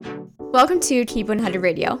Welcome to Keep 100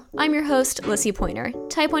 Radio. I'm your host, Lissy Pointer,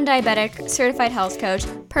 type 1 diabetic, certified health coach,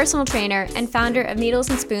 personal trainer, and founder of Needles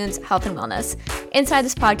and Spoons Health and Wellness. Inside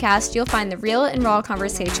this podcast, you'll find the real and raw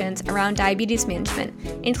conversations around diabetes management,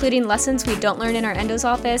 including lessons we don't learn in our endo's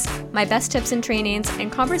office, my best tips and trainings,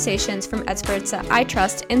 and conversations from experts that I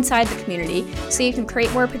trust inside the community so you can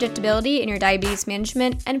create more predictability in your diabetes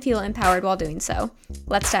management and feel empowered while doing so.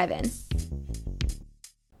 Let's dive in.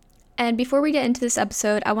 And before we get into this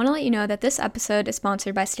episode, I want to let you know that this episode is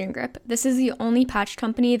sponsored by SkinGrip. This is the only patch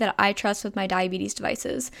company that I trust with my diabetes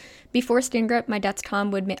devices. Before SkinGrip, my Dexcom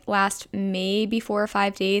would last maybe 4 or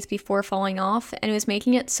 5 days before falling off, and it was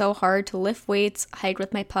making it so hard to lift weights, hike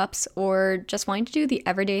with my pups, or just wanting to do the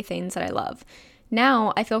everyday things that I love.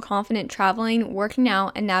 Now, I feel confident traveling, working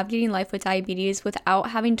out, and navigating life with diabetes without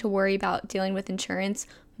having to worry about dealing with insurance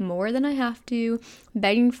more than I have to,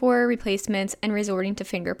 begging for replacements, and resorting to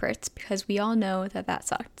finger pricks, because we all know that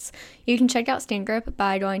sucks. You can check out SkinGrip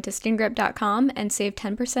by going to skingrip.com and save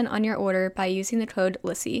 10% on your order by using the code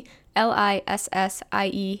LISSIE,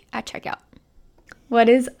 LISSIE, at checkout. What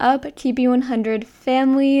is up, KeepU100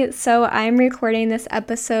 family? So I'm recording this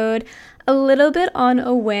episode a little bit on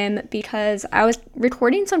a whim because I was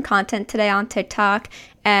recording some content today on TikTok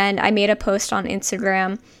and I made a post on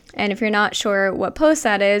Instagram. And if you're not sure what post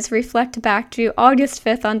that is, reflect back to August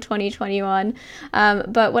 5th on 2021.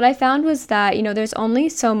 But what I found was that, there's only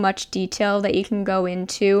so much detail that you can go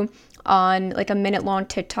into on like a minute-long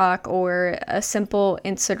TikTok or a simple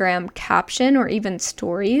Instagram caption or even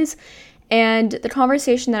stories. And the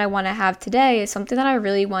conversation that I want to have today is something that I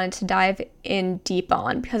really wanted to dive in deep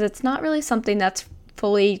on because it's not really something that's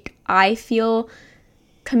fully, I feel,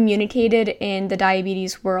 communicated in the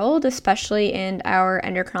diabetes world, especially in our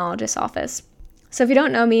endocrinologist office. So if you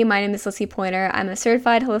don't know me, my name is Lissy Pointer. I'm a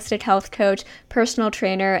certified holistic health coach, personal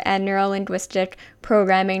trainer, and neuro-linguistic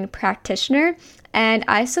programming practitioner, and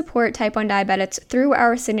I support type 1 diabetics through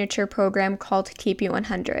our signature program called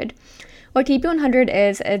KeepU100. What KeepU100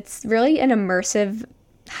 is, it's really an immersive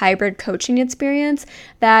hybrid coaching experience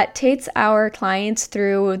that takes our clients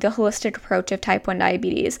through the holistic approach of type 1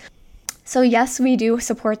 diabetes. So yes, we do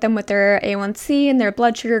support them with their A1C and their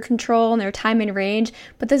blood sugar control and their time in range,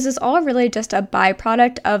 but this is all really just a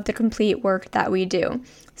byproduct of the complete work that we do.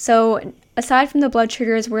 So aside from the blood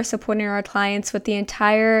sugars, we're supporting our clients with the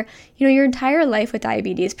entire, your entire life with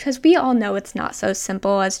diabetes, because we all know it's not so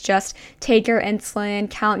simple as just take your insulin,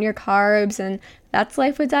 count your carbs, and that's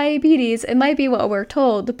life with diabetes. It might be what we're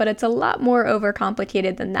told, but it's a lot more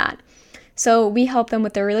overcomplicated than that. So we help them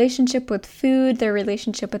with their relationship with food, their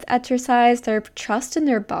relationship with exercise, their trust in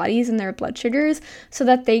their bodies and their blood sugars so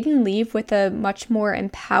that they can leave with a much more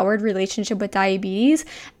empowered relationship with diabetes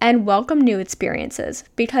and welcome new experiences,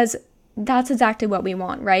 because that's exactly what we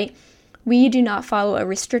want, right? We do not follow a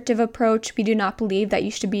restrictive approach. We do not believe that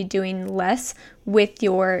you should be doing less with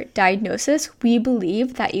your diagnosis. We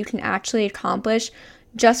believe that you can actually accomplish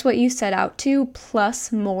just what you set out to,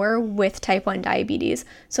 plus more with type 1 diabetes.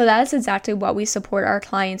 So that is exactly what we support our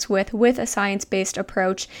clients with a science-based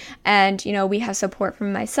approach. And, we have support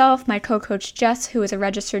from myself, my co-coach Jess, who is a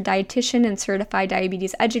registered dietitian and certified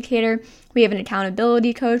diabetes educator. We have an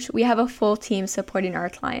accountability coach. We have a full team supporting our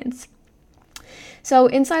clients. So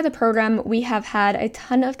inside the program, we have had a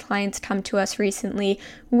ton of clients come to us recently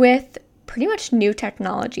with pretty much new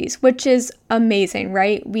technologies, which is amazing,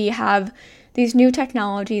 right? We have these new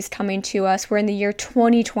technologies coming to us. We're in the year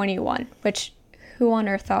 2021, which who on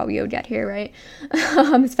earth thought we would get here, right?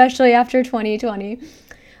 Especially after 2020.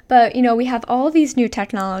 But, we have all of these new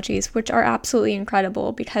technologies, which are absolutely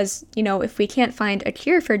incredible because, if we can't find a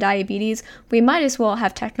cure for diabetes, we might as well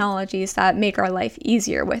have technologies that make our life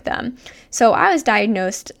easier with them. So I was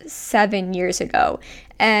diagnosed 7 years ago,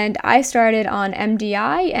 and I started on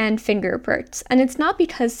MDI and finger pricks. And it's not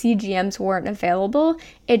because CGMs weren't available,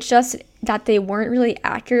 it's just that they weren't really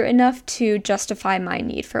accurate enough to justify my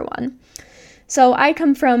need for one. So I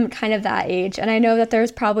come from kind of that age, and I know that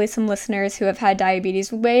there's probably some listeners who have had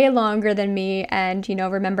diabetes way longer than me and,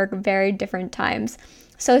 remember very different times.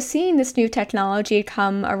 So seeing this new technology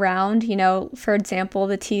come around, for example,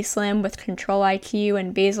 the t:slim with Control-IQ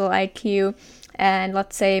and Basal-IQ, and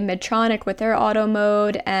let's say Medtronic with their auto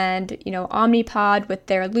mode, and, Omnipod with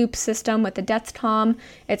their loop system with the Dexcom.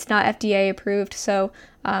 It's not FDA approved, so,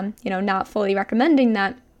 not fully recommending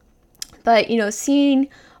that. But, seeing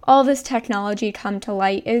all this technology come to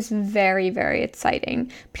light is very, very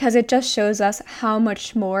exciting because it just shows us how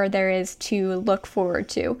much more there is to look forward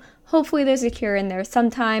to. Hopefully there's a cure in there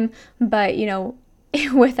sometime, but,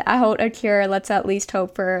 without a cure, let's at least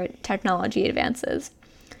hope for technology advances.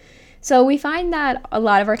 So we find that a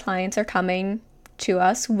lot of our clients are coming to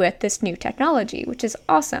us with this new technology, which is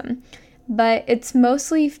awesome. But it's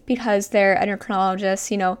mostly because their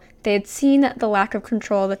endocrinologists, they had seen the lack of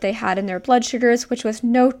control that they had in their blood sugars, which was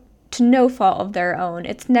no fault of their own.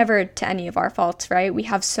 It's never to any of our faults, right? We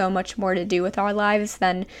have so much more to do with our lives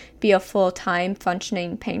than be a full-time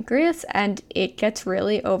functioning pancreas, and it gets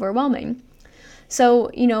really overwhelming.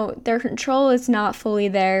 So, their control is not fully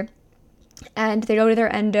there, and they go to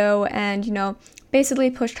their endo and,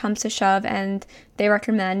 basically push comes to shove, and they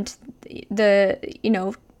recommend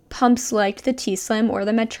the, pumps like the t:slim or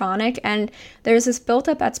the Medtronic, and there's this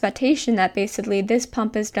built-up expectation that basically this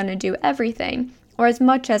pump is going to do everything, or as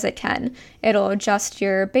much as it can. It'll adjust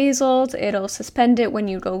your basals, it'll suspend it when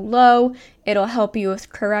you go low, it'll help you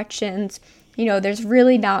with corrections. There's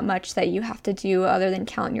really not much that you have to do other than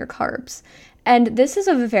count your carbs. And this is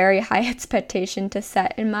a very high expectation to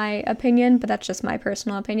set, in my opinion, but that's just my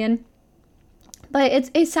personal opinion.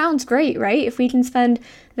 But it sounds great, right? If we can spend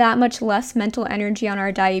that much less mental energy on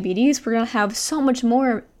our diabetes, we're going to have so much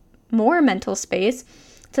more mental space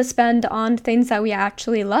to spend on things that we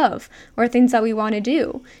actually love or things that we want to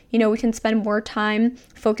do. We can spend more time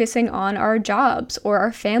focusing on our jobs or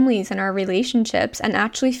our families and our relationships and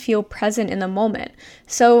actually feel present in the moment.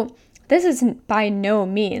 So this is by no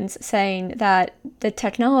means saying that the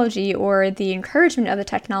technology or the encouragement of the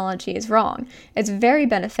technology is wrong. It's very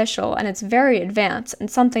beneficial and it's very advanced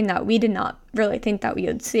and something that we did not really think that we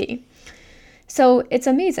would see. So it's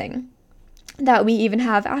amazing that we even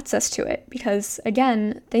have access to it because,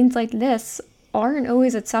 again, things like this aren't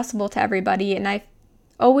always accessible to everybody, and I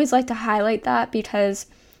always like to highlight that because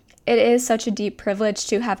it is such a deep privilege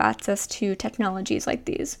to have access to technologies like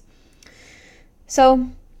these. So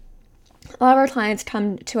a lot of our clients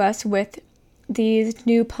come to us with these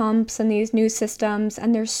new pumps and these new systems,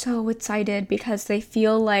 and they're so excited because they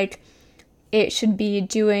feel like it should be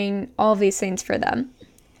doing all these things for them,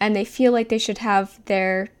 and they feel like they should have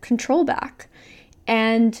their control back.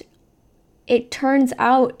 And it turns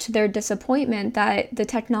out to their disappointment that the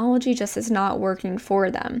technology just is not working for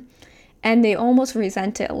them. And they almost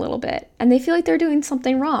resent it a little bit. And they feel like they're doing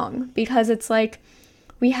something wrong because it's like,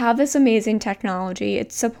 we have this amazing technology.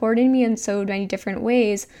 It's supporting me in so many different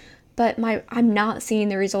ways, but I'm not seeing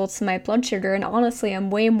the results in my blood sugar. And honestly,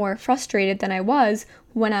 I'm way more frustrated than I was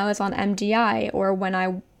when I was on MDI or when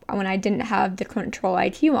I didn't have the control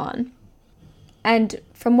IQ on. And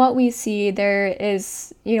from what we see, there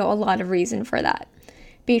is, a lot of reason for that.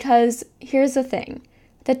 Because here's the thing,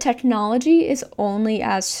 the technology is only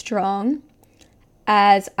as strong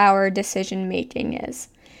as our decision making is.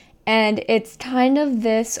 And it's kind of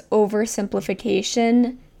this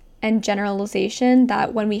oversimplification and generalization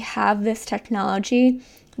that when we have this technology,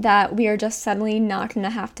 that we are just suddenly not going to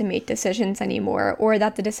have to make decisions anymore, or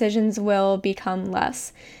that the decisions will become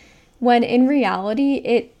less. When in reality,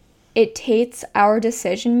 it takes our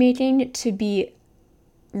decision making to be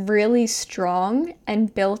really strong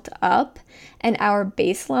and built up, and our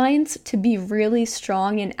baselines to be really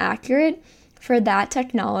strong and accurate for that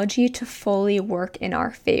technology to fully work in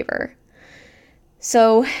our favor.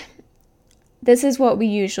 So this is what we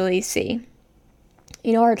usually see.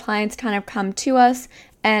 Our clients kind of come to us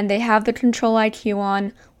and they have the control IQ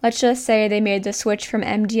on. Let's just say they made the switch from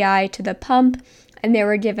MDI to the pump and they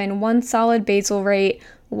were given one solid basal rate,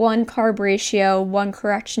 one carb ratio, one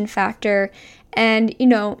correction factor, and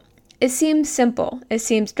it seems simple. It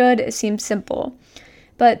seems good. It seems simple.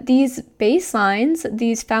 But these baselines,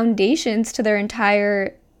 these foundations to their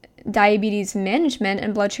entire diabetes management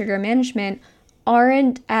and blood sugar management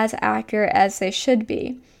aren't as accurate as they should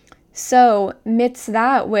be. So mix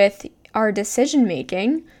that with our decision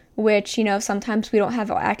making, which, sometimes we don't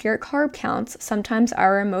have accurate carb counts. Sometimes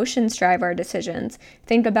our emotions drive our decisions.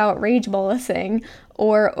 Think about rage bolusing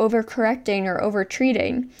or overcorrecting or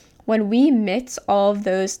overtreating. When we mix all of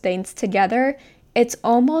those things together, it's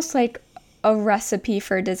almost like a recipe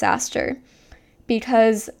for disaster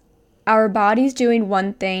because our body's doing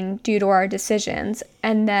one thing due to our decisions,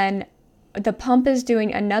 and then the pump is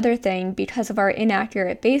doing another thing because of our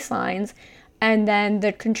inaccurate baselines, and then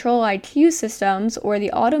the control IQ systems or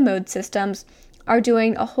the auto mode systems are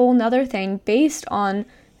doing a whole nother thing based on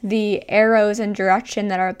the arrows and direction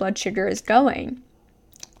that our blood sugar is going.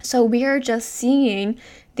 So we are just seeing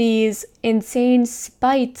these insane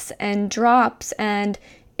spikes and drops and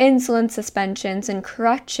insulin suspensions and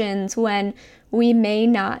corrections when we may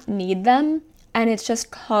not need them, and it's just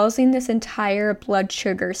causing this entire blood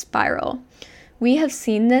sugar spiral. We have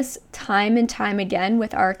seen this time and time again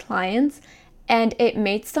with our clients, and it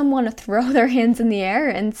makes them want to throw their hands in the air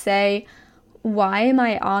and say, why am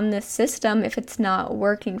I on this system if it's not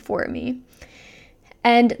working for me?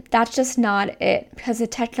 And that's just not it, because the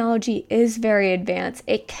technology is very advanced.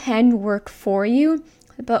 It can work for you,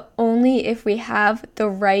 but only if we have the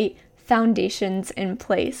right foundations in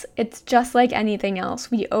place. It's just like anything else.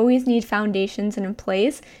 We always need foundations in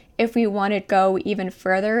place if we want to go even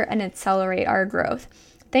further and accelerate our growth.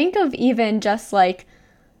 Think of even just like,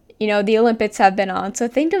 the Olympics have been on, so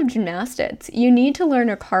think of gymnastics. You need to learn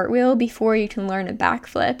a cartwheel before you can learn a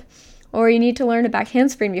backflip. Or you need to learn a back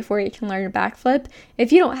handspring before you can learn a backflip.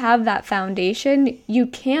 If you don't have that foundation, you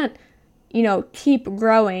can't, keep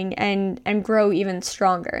growing and grow even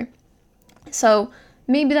stronger. So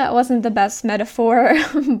maybe that wasn't the best metaphor,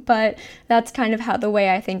 but that's kind of the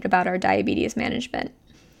way I think about our diabetes management.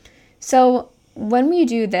 So when we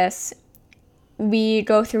do this, we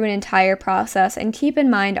go through an entire process, and keep in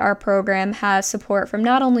mind our program has support from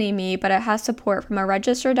not only me, but it has support from a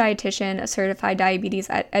registered dietitian, a certified diabetes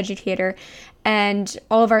educator, and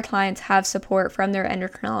all of our clients have support from their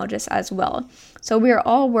endocrinologist as well. So we are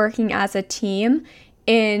all working as a team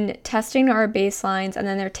in testing our baselines, and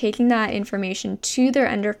then they're taking that information to their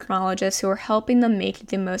endocrinologists who are helping them make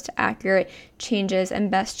the most accurate changes and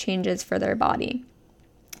best changes for their body.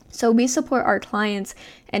 So we support our clients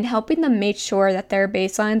in helping them make sure that their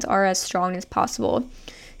baselines are as strong as possible.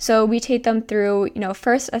 So we take them through,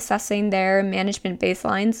 first assessing their management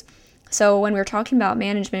baselines. So when we're talking about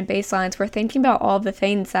management baselines, we're thinking about all the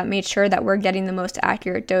things that make sure that we're getting the most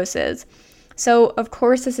accurate doses. So of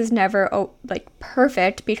course, this is never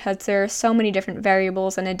perfect, because there are so many different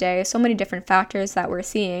variables in a day, so many different factors that we're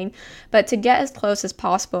seeing. But to get as close as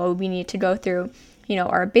possible, we need to go through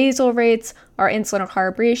our basal rates, our insulin to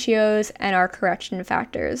carb ratios, and our correction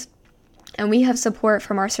factors. And we have support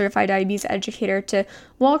from our certified diabetes educator to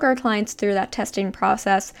walk our clients through that testing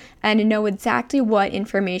process and to know exactly what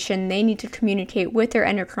information they need to communicate with their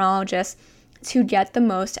endocrinologist to get the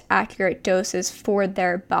most accurate doses for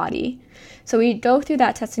their body. So we go through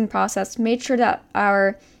that testing process, make sure that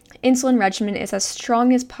our insulin regimen is as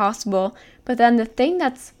strong as possible, but then the thing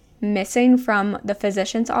that's missing from the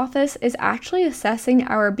physician's office is actually assessing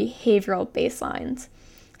our behavioral baselines.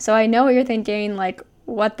 So I know what you're thinking,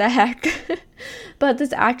 what the heck? But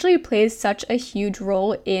this actually plays such a huge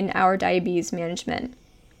role in our diabetes management.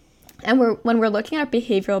 And when we're looking at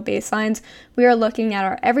behavioral baselines, we are looking at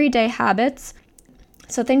our everyday habits.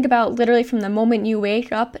 So think about literally from the moment you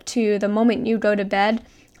wake up to the moment you go to bed,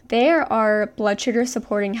 there are blood sugar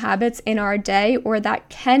supporting habits in our day, or that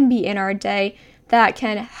can be in our day, that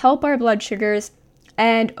can help our blood sugars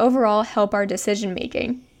and overall help our decision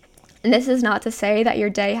making. And this is not to say that your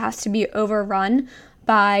day has to be overrun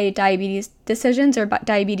by diabetes decisions or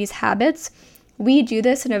diabetes habits. We do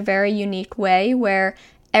this in a very unique way where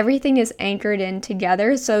everything is anchored in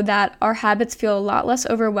together so that our habits feel a lot less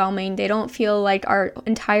overwhelming. They don't feel like our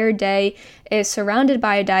entire day is surrounded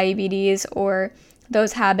by diabetes or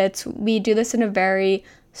those habits. We do this in a very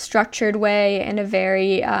structured way and a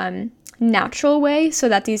very natural way so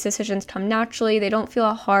that these decisions come naturally. They don't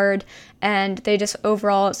feel hard, and they just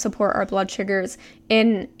overall support our blood sugars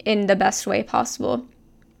in the best way possible.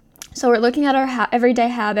 So we're looking at our everyday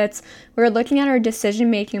habits. We're looking at our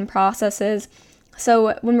decision-making processes.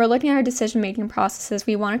 So when we're looking at our decision-making processes,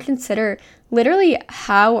 we want to consider literally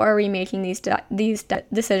how are we making these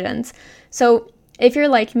decisions. So if you're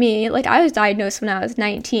like me, I was diagnosed when I was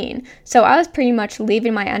 19, so I was pretty much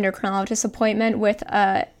leaving my endocrinologist appointment with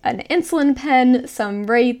an insulin pen, some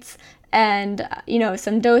rates, and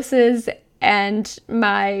some doses, and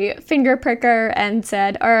my finger pricker, and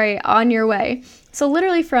said, all right, on your way. So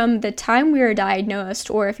literally from the time we were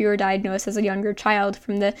diagnosed, or if you were diagnosed as a younger child,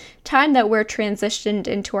 from the time that we're transitioned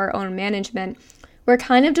into our own management, we're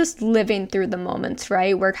kind of just living through the moments,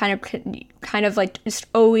 right? We're kind of just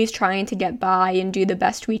always trying to get by and do the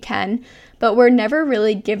best we can, but we're never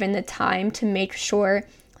really given the time to make sure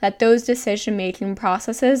that those decision-making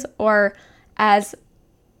processes are as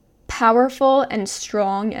powerful and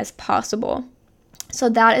strong as possible. So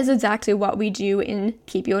that is exactly what we do in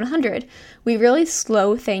Keep You 100. We really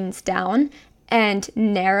slow things down and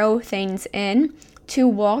narrow things in to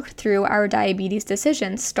walk through our diabetes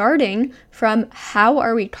decisions, starting from how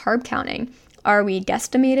are we carb counting? Are we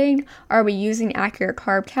guesstimating? Are we using accurate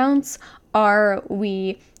carb counts? Are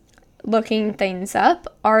we looking things up?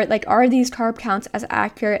 Are these carb counts as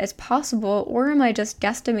accurate as possible, or am I just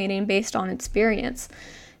guesstimating based on experience?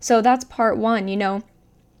 So that's part one,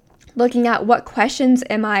 looking at what questions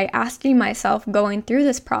am I asking myself going through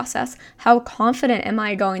this process? How confident am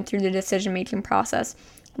I going through the decision-making process?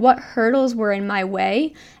 What hurdles were in my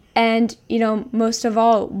way? And, most of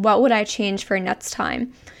all, what would I change for next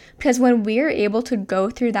time? Because when we're able to go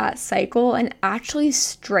through that cycle and actually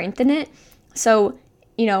strengthen it, so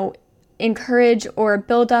encourage or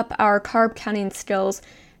build up our carb counting skills,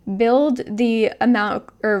 build the amount,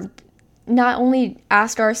 or not only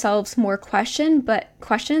ask ourselves more questions, but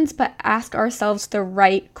ask ourselves the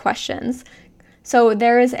right questions. So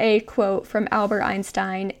there is a quote from Albert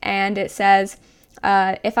Einstein, and it says,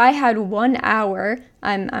 if I had 1 hour,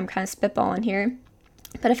 I'm kind of spitballing here,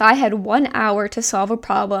 but if I had 1 hour to solve a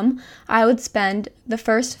problem, I would spend the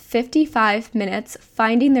first 55 minutes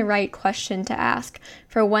finding the right question to ask.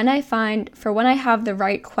 For when I have the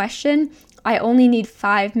right question, I only need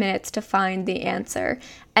 5 minutes to find the answer.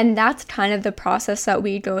 And that's kind of the process that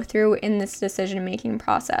we go through in this decision-making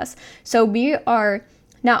process. So we are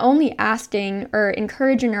not only asking or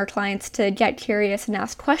encouraging our clients to get curious and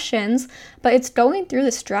ask questions, but it's going through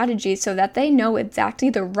the strategy so that they know exactly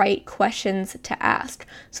the right questions to ask.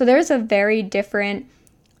 So you'll get a very different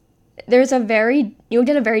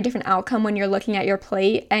outcome when you're looking at your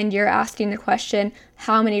plate and you're asking the question,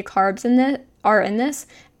 how many carbs are in this,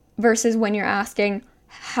 versus when you're asking,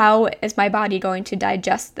 how is my body going to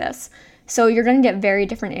digest this? So you're going to get very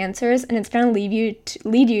different answers, and it's going to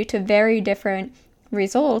lead you to very different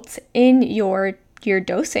results in your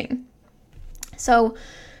dosing. So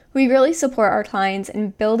we really support our clients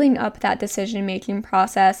in building up that decision-making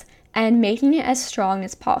process and making it as strong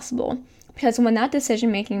as possible. Because when that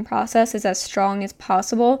decision-making process is as strong as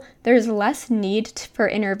possible, there's less need for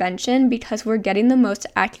intervention because we're getting the most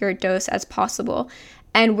accurate dose as possible.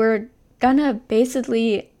 And we're gonna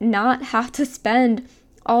basically not have to spend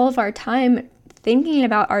all of our time thinking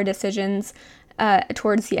about our decisions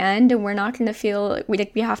towards the end, and we're not going to feel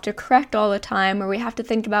like we have to correct all the time or we have to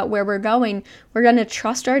think about where we're going. We're going to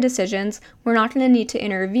trust our decisions. We're not going to need to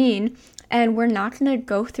intervene, and we're not going to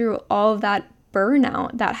go through all of that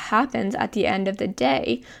burnout that happens at the end of the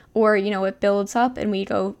day, or it builds up and we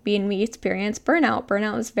experience burnout.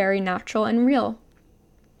 Burnout is very natural and real.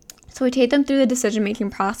 So we take them through the decision-making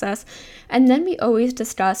process, and then we always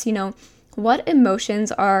discuss, what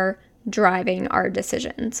emotions are driving our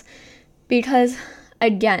decisions. Because,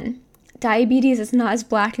 again, diabetes is not as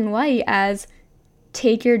black and white as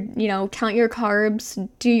count your carbs,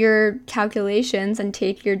 do your calculations, and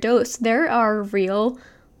take your dose. There are real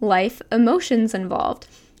life emotions involved.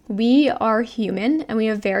 We are human, and we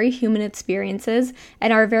have very human experiences,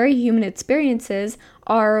 and our very human experiences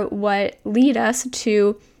are what lead us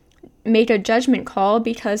to make a judgment call,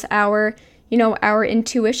 because our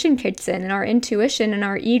intuition kicks in, and our intuition and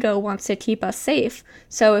our ego wants to keep us safe.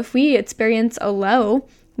 So if we experience a low,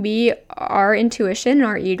 our intuition and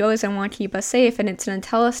our ego is going to want to keep us safe, and it's going to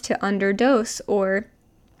tell us to underdose or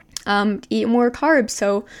eat more carbs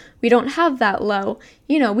so we don't have that low.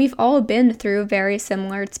 We've all been through very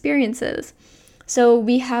similar experiences. So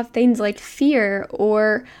we have things like fear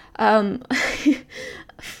or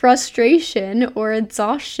frustration or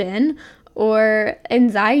exhaustion or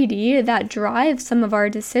anxiety that drives some of our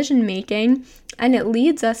decision making, and it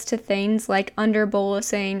leads us to things like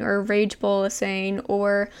under-bolusing or rage bolusing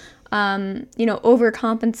or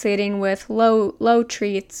overcompensating with low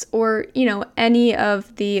treats, or any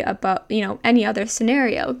of the above, any other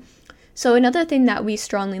scenario. So another thing that we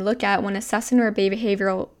strongly look at when assessing our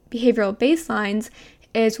behavioral baselines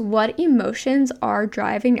is what emotions are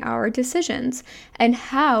driving our decisions, and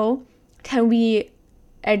how can we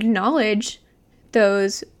acknowledge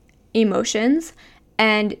those emotions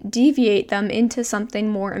and deviate them into something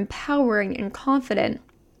more empowering and confident.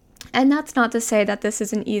 And that's not to say that this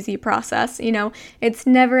is an easy process. It's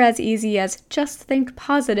never as easy as just think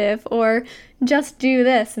positive or just do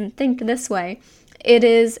this and think this way. It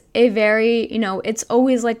is a very, it's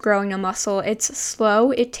always like growing a muscle. It's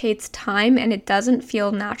slow, it takes time, and it doesn't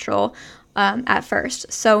feel natural at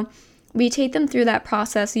first. So we take them through that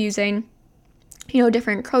process using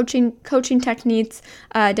different coaching techniques,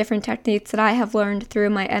 different techniques that I have learned through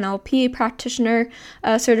my NLP practitioner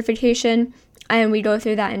certification, and we go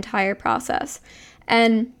through that entire process.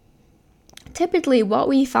 And typically what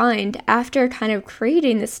we find after kind of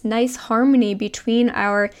creating this nice harmony between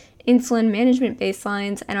our insulin management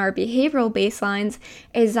baselines and our behavioral baselines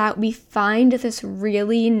is that we find this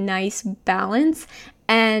really nice balance,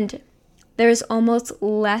 and there's almost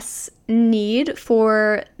less need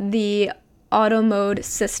for the auto mode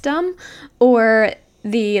system or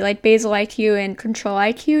the basal IQ and control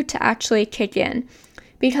IQ to actually kick in,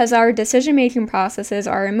 because our decision-making processes,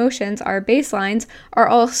 our emotions, our baselines are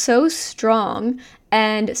all so strong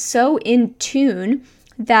and so in tune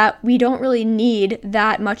that we don't really need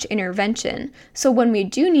that much intervention. So when we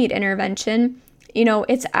do need intervention,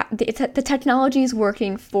 the technology is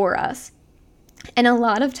working for us. And a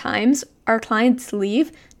lot of times our clients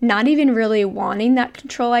leave not even really wanting that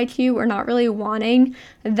control IQ or not really wanting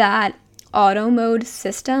that auto mode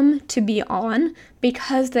system to be on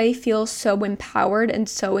because they feel so empowered and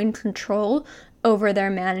so in control over their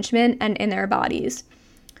management and in their bodies.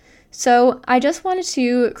 So I just wanted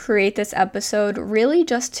to create this episode really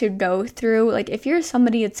just to go through, like, if you're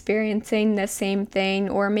somebody experiencing the same thing,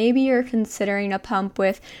 or maybe you're considering a pump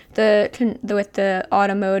with the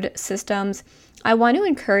auto mode systems, I want to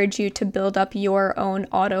encourage you to build up your own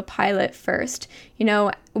autopilot first. You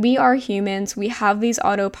know, we are humans, we have these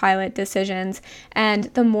autopilot decisions, and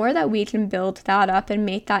the more that we can build that up and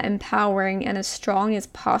make that empowering and as strong as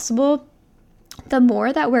possible, the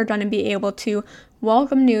more that we're going to be able to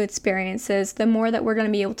welcome new experiences, the more that we're going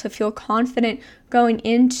to be able to feel confident going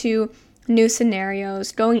into new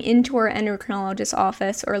scenarios, going into our endocrinologist's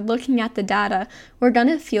office or looking at the data. We're going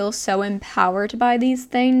to feel so empowered by these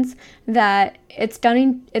things that it's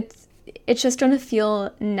just going to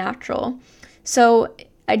feel natural. So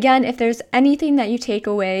again, if there's anything that you take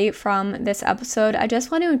away from this episode, I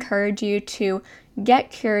just want to encourage you to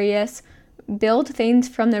get curious, build things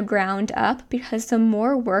from the ground up, because the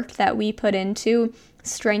more work that we put into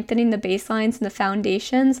strengthening the baselines and the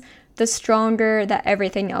foundations, the stronger that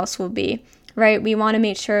everything else will be, right? We want to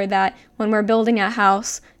make sure that when we're building a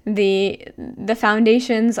house, the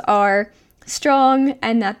foundations are strong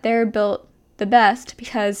and that they're built the best,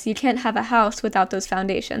 because you can't have a house without those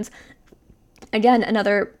foundations. Again,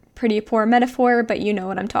 another pretty poor metaphor, but you know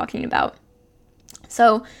what I'm talking about.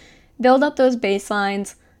 So build up those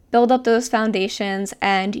baselines, build up those foundations,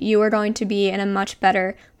 and you are going to be in a much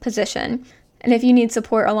better position. And if you need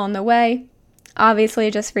support along the way,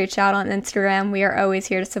 obviously just reach out on Instagram. We are always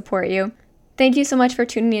here to support you. Thank you so much for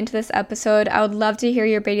tuning into this episode. I would love to hear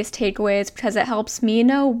your biggest takeaways because it helps me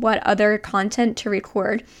know what other content to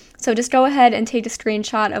record. So just go ahead and take a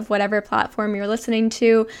screenshot of whatever platform you're listening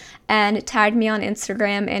to and tag me on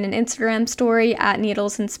Instagram in an Instagram story at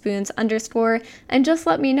needlesandspoons_, and just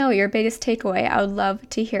let me know your biggest takeaway. I would love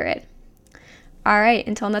to hear it. All right,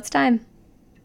 until next time.